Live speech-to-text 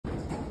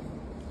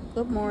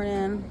Good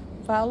morning.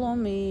 Follow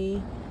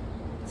me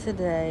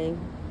today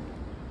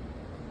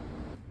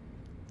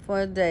for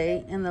a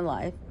day in the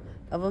life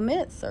of a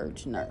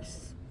med-surg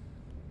nurse.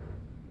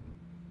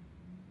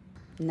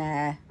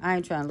 Nah, I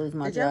ain't trying to lose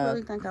my job. Did y'all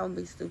really think I would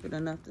be stupid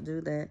enough to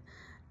do that?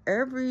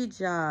 Every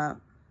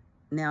job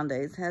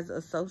nowadays has a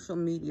social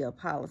media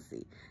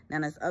policy.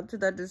 Now, it's up to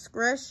their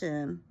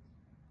discretion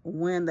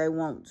when they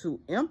want to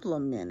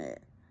implement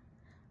it.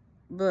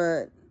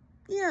 But,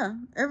 yeah,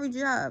 every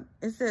job,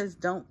 it says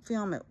don't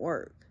film at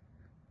work.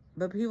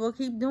 But people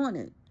keep doing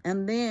it.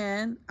 And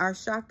then are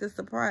shocked and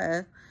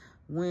surprised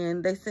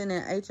when they send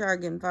in HR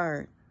getting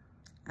fired.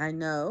 I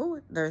know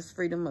there's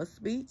freedom of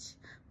speech,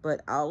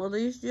 but all of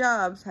these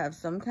jobs have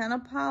some kind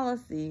of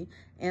policy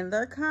in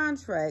their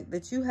contract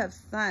that you have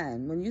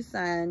signed when you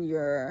sign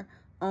your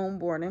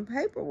onboarding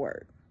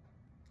paperwork.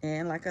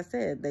 And like I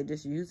said, they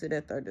just use it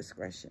at their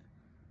discretion.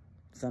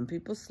 Some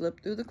people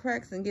slip through the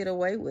cracks and get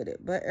away with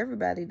it, but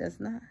everybody does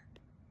not.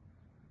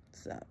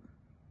 So,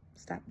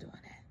 stop doing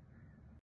that.